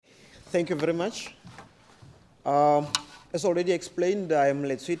Thank you very much. As already explained, I am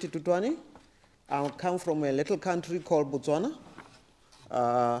Letswiti Tutwani. I come from a little country called Botswana.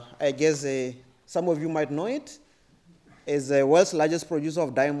 I guess some of you might know it. It's the world's largest producer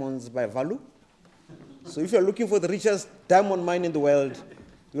of diamonds by value. So if you're looking for the richest diamond mine in the world,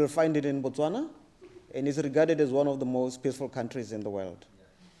 you'll find it in Botswana, and it's regarded as one of the most peaceful countries in the world.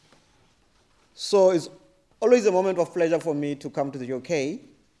 So it's always a moment of pleasure for me to come to the UK,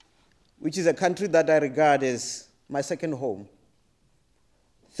 which is a country that I regard as my second home.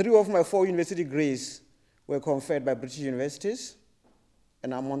 3 of my 4 university degrees were conferred by British universities,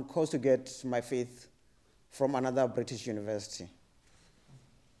 and I'm on course to get my 5th from another British university.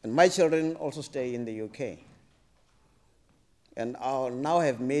 And my children also stay in the UK. And I now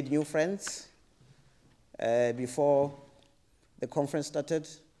have made new friends. Before the conference started,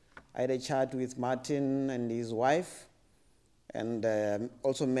 I had a chat with Martin and his wife, and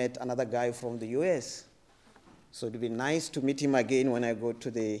also met another guy from the US. So it would be nice to meet him again when I go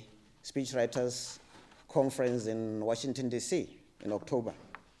to the Speechwriters Conference in Washington, D.C. in October.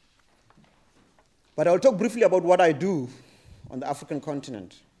 But I'll talk briefly about what I do on the African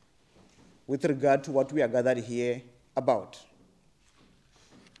continent with regard to what we are gathered here about.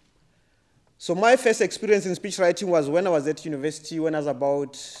 So my first experience in speech writing was when I was at university, when I was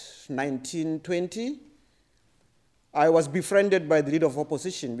about 19, 20. I was befriended by the leader of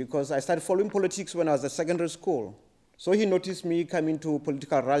opposition because I started following politics when I was at secondary school. So he noticed me coming to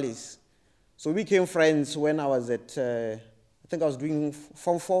political rallies. So we became friends when I was at, I think I was doing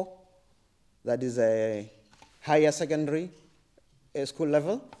Form 4, that is a higher secondary school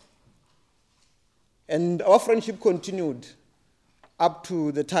level. And our friendship continued up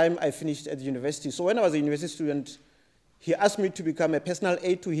to the time I finished at the university. So when I was a university student, he asked me to become a personal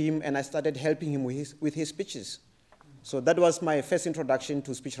aide to him, and I started helping him with his speeches. So that was my first introduction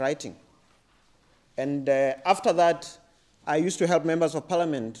to speech writing. And after that, I used to help members of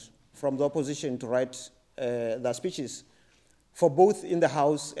parliament from the opposition to write their speeches, for both in the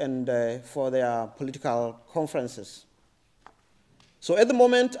House and for their political conferences. So at the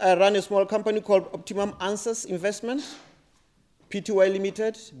moment, I run a small company called Optimum Answers Investment, Pty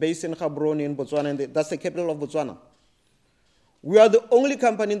Limited, based in Gaborone in Botswana, and that's the capital of Botswana. We are the only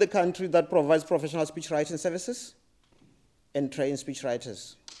company in the country that provides professional speech writing services and train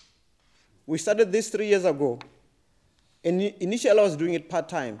speechwriters. We started this 3 years ago. Initially, I was doing it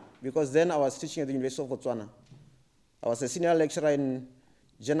part-time because then I was teaching at the University of Botswana. I was a senior lecturer in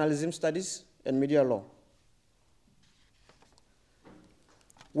journalism studies and media law.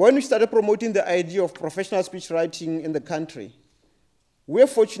 When we started promoting the idea of professional speech writing in the country, we were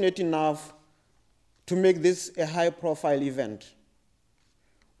fortunate enough to make this a high-profile event.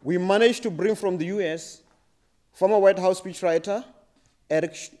 We managed to bring from the US former White House speechwriter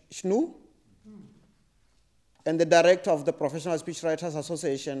Eric Schnu and the director of the Professional Speechwriters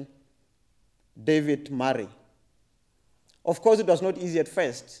Association, David Murray. Of course, it was not easy at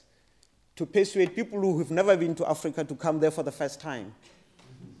first to persuade people who have never been to Africa to come there for the first time,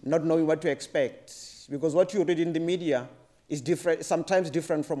 not knowing what to expect, because what you read in the media is different, sometimes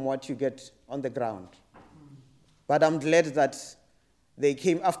different from what you get on the ground. But I'm glad that they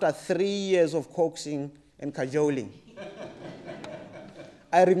came after 3 years of coaxing and cajoling.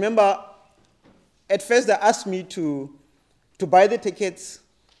 I remember at first they asked me to buy the tickets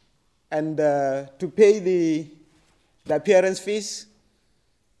and to pay the appearance fees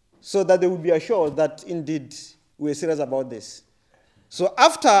so that they would be assured that indeed we were serious about this. So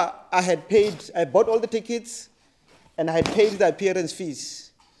after I had paid, I bought all the tickets and I had paid the appearance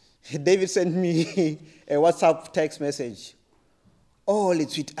fees, David sent me a WhatsApp text message. Oh,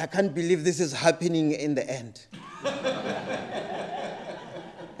 Letswiti, I can't believe this is happening in the end.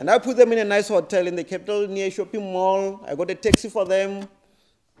 And I put them in a nice hotel in the capital near a shopping mall. I got a taxi for them,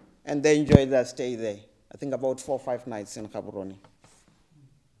 and they enjoyed their stay there. I think about 4 or 5 nights in Gaborone.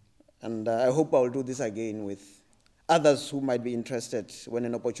 And I hope I'll do this again with others who might be interested when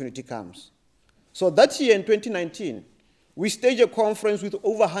an opportunity comes. So that year in 2019, we staged a conference with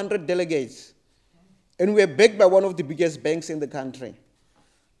over 100 delegates. And we were backed by one of the biggest banks in the country,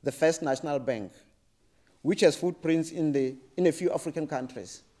 the First National Bank, which has footprints in a few African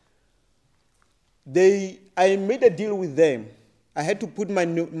countries. I made a deal with them. I had to put my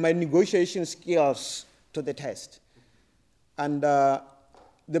negotiation skills to the test. And the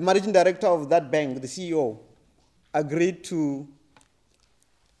managing director of that bank, the CEO, agreed to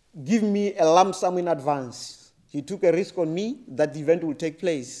give me a lump sum in advance. He took a risk on me that the event would take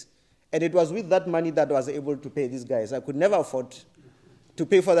place. And it was with that money that I was able to pay these guys. I could never afford to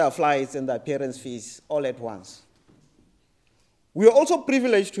pay for their flights and the appearance fees all at once. We are also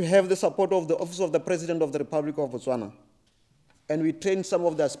privileged to have the support of the Office of the President of the Republic of Botswana. And we trained some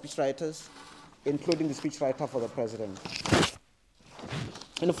of their speechwriters, including the speechwriter for the President.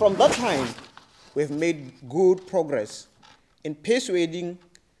 And from that time, we've made good progress in persuading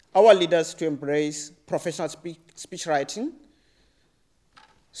our leaders to embrace professional speech writing,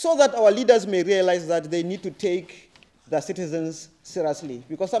 so that our leaders may realize that they need to take their citizens seriously.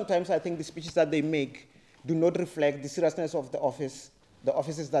 Because sometimes I think the speeches that they make do not reflect the seriousness of the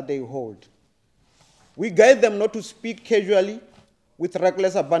offices that they hold. We guide them not to speak casually with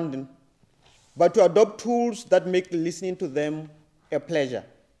reckless abandon, but to adopt tools that make listening to them a pleasure,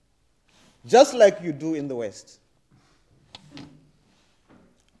 just like you do in the West.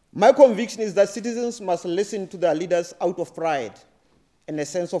 My conviction is that citizens must listen to their leaders out of pride and a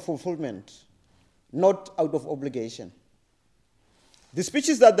sense of fulfillment, not out of obligation. The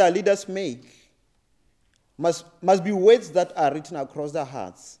speeches that their leaders make must be words that are written across their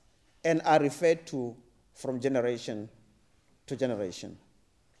hearts and are referred to from generation to generation.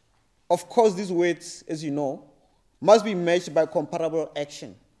 Of course, these words, as you know, must be matched by comparable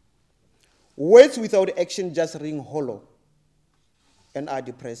action. Words without action just ring hollow and are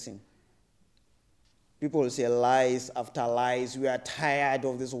depressing. People will say lies after lies. We are tired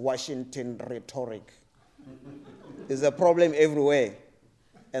of this Washington rhetoric. There's a problem everywhere.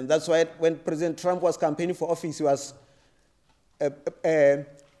 And that's why when President Trump was campaigning for office, he was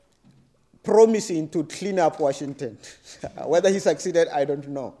promising to clean up Washington. Whether he succeeded, I don't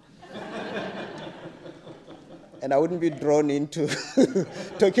know. And I wouldn't be drawn into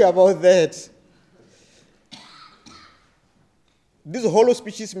talking about that. These hollow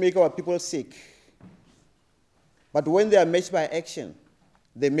speeches make our people sick. But when they are matched by action,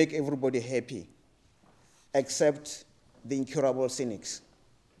 they make everybody happy, except the incurable cynics.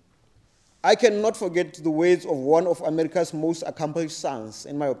 I cannot forget the words of one of America's most accomplished sons,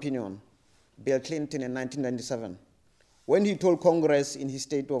 in my opinion, Bill Clinton in 1997, when he told Congress in his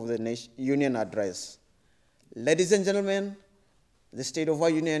State of the Union address, "Ladies and gentlemen, the state of our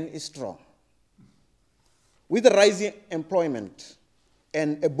union is strong. With rising employment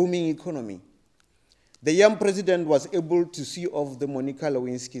and a booming economy, the young president was able to see off the Monica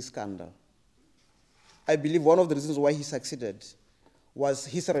Lewinsky scandal. I believe one of the reasons why he succeeded was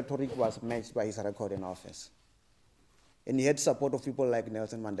his rhetoric was matched by his record in office. And he had support of people like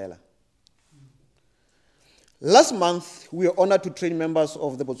Nelson Mandela. Last month, we were honored to train members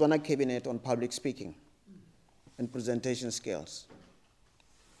of the Botswana cabinet on public speaking and presentation skills.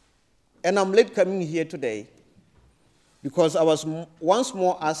 And I'm late coming here today because I was once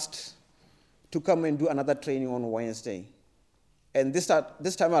more asked to come and do another training on Wednesday. And this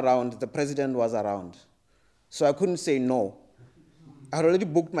time around, the president was around. So I couldn't say no. I had already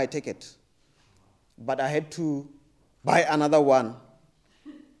booked my ticket, but I had to buy another one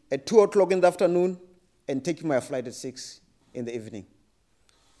at 2 o'clock in the afternoon and take my flight at 6 in the evening.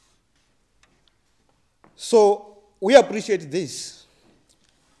 So we appreciate this,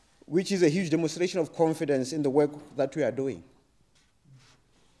 which is a huge demonstration of confidence in the work that we are doing.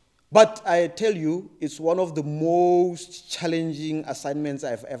 But I tell you, it's one of the most challenging assignments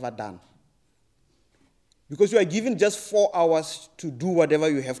I've ever done. Because you are given just 4 hours to do whatever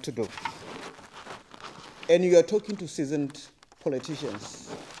you have to do. And you are talking to seasoned politicians,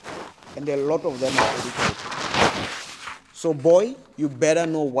 and a lot of them are educated. So boy, you better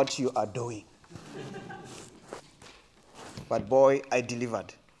know what you are doing. But boy, I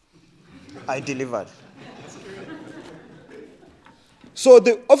delivered. So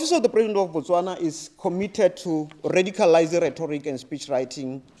the Office of the President of Botswana is committed to radicalizing rhetoric and speech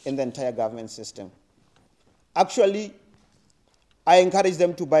writing in the entire government system. Actually, I encouraged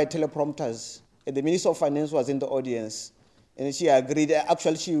them to buy teleprompters, and the Minister of Finance was in the audience, and she agreed.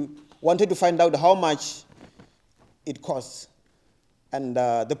 Actually, she wanted to find out how much it costs, and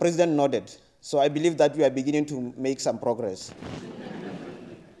the President nodded. So I believe that we are beginning to make some progress.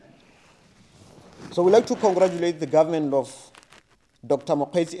 So we'd like to congratulate the government of Dr.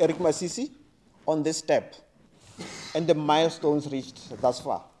 Mokgweetsi Eric Masisi on this step and the milestones reached thus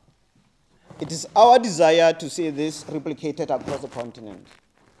far. It is our desire to see this replicated across the continent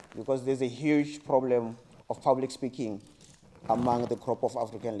because there's a huge problem of public speaking among the crop of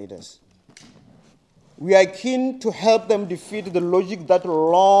African leaders. We are keen to help them defeat the logic that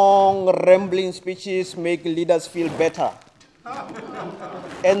long, rambling speeches make leaders feel better,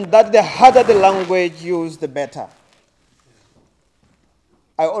 and that the harder the language used, the better.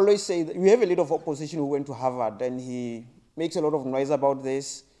 I always say that we have a leader of opposition who went to Harvard, and he makes a lot of noise about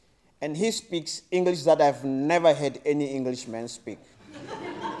this, and he speaks English that I've never heard any Englishman speak.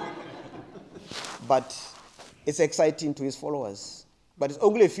 But it's exciting to his followers. But it's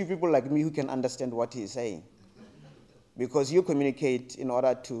only a few people like me who can understand what he's saying. Because you communicate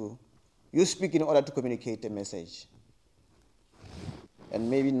you speak in order to communicate a message. And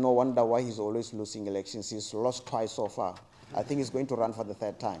maybe no wonder why he's always losing elections. He's lost twice so far. I think he's going to run for the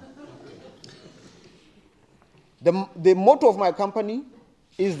third time. The motto of my company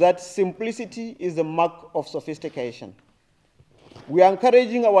is that simplicity is the mark of sophistication. We are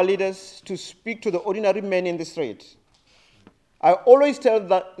encouraging our leaders to speak to the ordinary men in the street. I always tell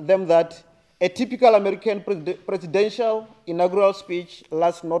them that a typical American presidential inaugural speech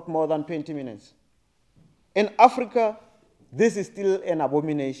lasts not more than 20 minutes. In Africa, this is still an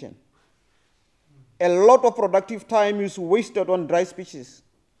abomination. A lot of productive time is wasted on dry speeches,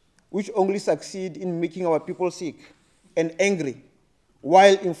 which only succeed in making our people sick and angry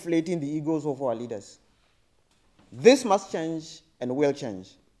while inflating the egos of our leaders. This must change and will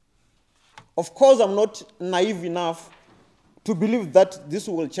change. Of course, I'm not naive enough to believe that this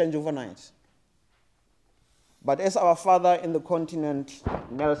will change overnight. But as our father in the continent,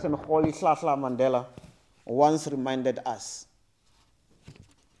 Nelson Rolihlahla Mandela, once reminded us,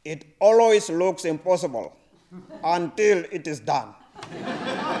 it always looks impossible until it is done.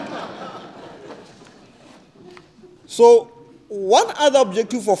 So, one other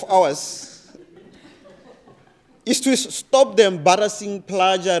objective of ours is to stop the embarrassing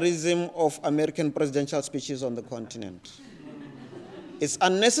plagiarism of American presidential speeches on the continent. It's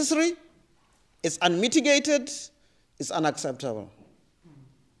unnecessary, it's unmitigated, it's unacceptable.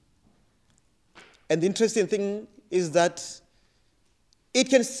 And the interesting thing is that it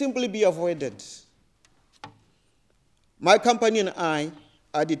can simply be avoided. My company and I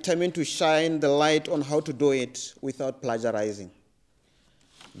are determined to shine the light on how to do it without plagiarizing.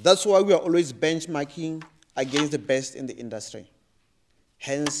 That's why we are always benchmarking against the best in the industry.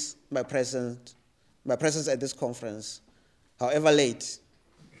 Hence, my presence at this conference, however late.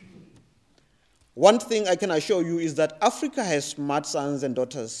 One thing I can assure you is that Africa has smart sons and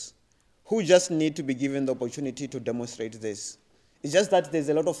daughters who just need to be given the opportunity to demonstrate this. It's just that there's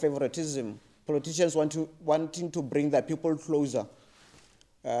a lot of favoritism. Politicians wanting to bring their people closer,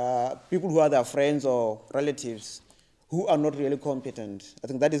 people who are their friends or relatives who are not really competent. I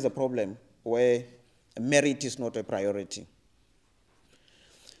think that is the problem, where merit is not a priority.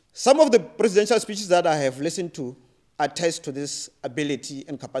 Some of the presidential speeches that I have listened to attest to this ability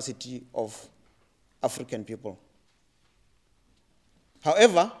and capacity of African people.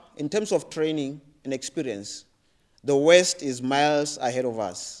 However, in terms of training and experience, the West is miles ahead of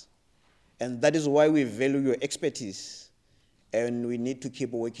us. And that is why we value your expertise, and we need to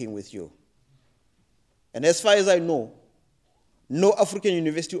keep working with you. And as far as I know, no African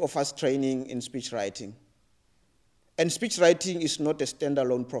university offers training in speech writing. And speech writing is not a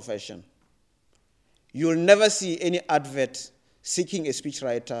standalone profession. You'll never see any advert seeking a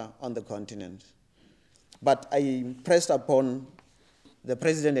speechwriter on the continent. But I impressed upon the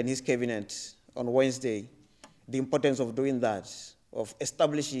president and his cabinet on Wednesday the importance of doing that, of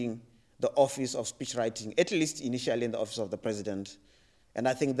establishing the office of speech writing, at least initially in the office of the president, and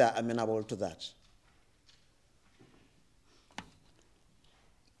I think they're amenable to that.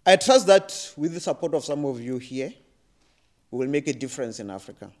 I trust that with the support of some of you here, we will make a difference in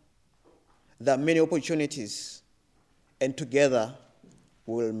Africa. There are many opportunities, and together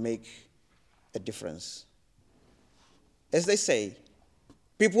we will make a difference. As they say,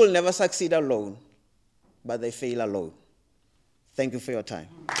 people will never succeed alone, but they fail alone. Thank you for your time.